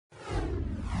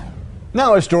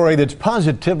Now a story that's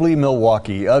positively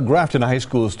Milwaukee. A Grafton High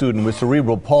School student with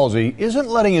cerebral palsy isn't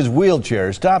letting his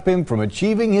wheelchair stop him from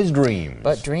achieving his dreams.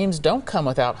 But dreams don't come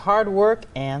without hard work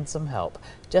and some help.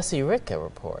 Jesse Ritka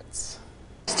reports.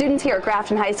 Students here at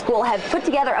Grafton High School have put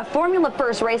together a Formula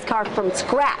First race car from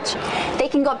scratch. They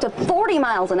can go up to 40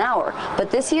 miles an hour,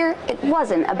 but this year it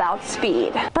wasn't about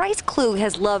speed. Bryce Klug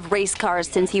has loved race cars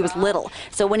since he was little,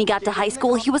 so when he got to high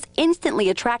school, he was instantly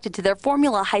attracted to their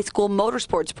Formula High School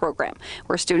Motorsports program,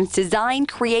 where students design,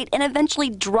 create, and eventually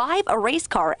drive a race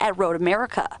car at Road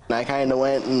America. I kind of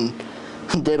went and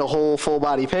did a whole full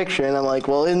body picture, and I'm like,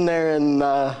 well, isn't there an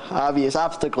obvious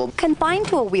obstacle? Confined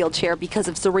to a wheelchair because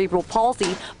of cerebral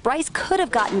palsy, Bryce could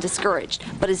have gotten discouraged,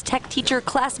 but his tech teacher,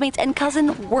 classmates, and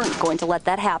cousin weren't going to let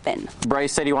that happen.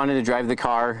 Bryce said he wanted to drive the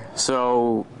car,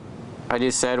 so I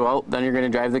just said, well, then you're going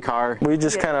to drive the car. We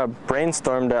just kind of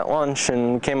brainstormed at lunch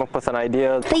and came up with an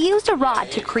idea. They used a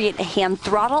rod to create a hand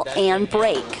throttle and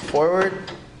brake. Forward,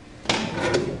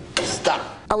 stop.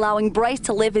 Allowing Bryce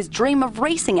to live his dream of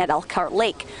racing at Elkhart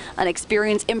Lake, an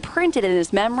experience imprinted in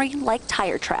his memory like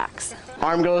tire tracks.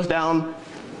 Arm goes down,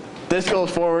 this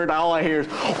goes forward, all I hear is,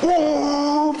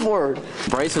 whoa, forward.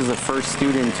 Bryce is the first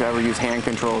student to ever use hand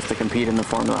controls to compete in the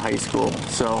Formula High School,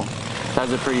 so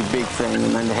that's a pretty big thing,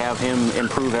 and then to have him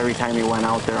improve every time he went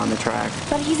out there on the track.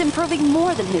 But he's improving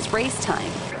more than his race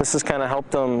time. This has kind of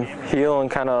helped him heal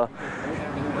and kind of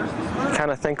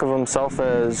think of himself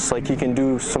as like he can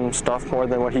do some stuff more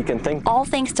than what he can think. All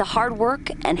thanks to hard work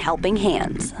and helping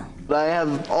hands. I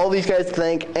have all these guys to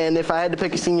thank, and if I had to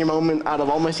pick a senior moment out of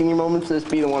all my senior moments, this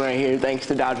would be the one right here, thanks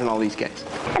to Dodge and all these guys.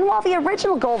 And while the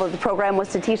original goal of the program was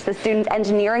to teach the students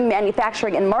engineering,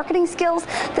 manufacturing, and marketing skills,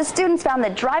 the students found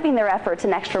that driving their efforts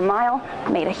an extra mile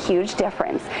made a huge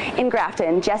difference. In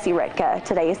Grafton, Jesse Ritka,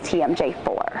 today's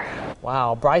TMJ4.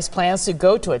 Wow, Bryce plans to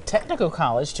go to a technical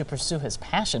college to pursue his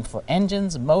passion for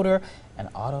engines, motor, and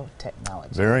auto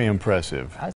technology. Very impressive.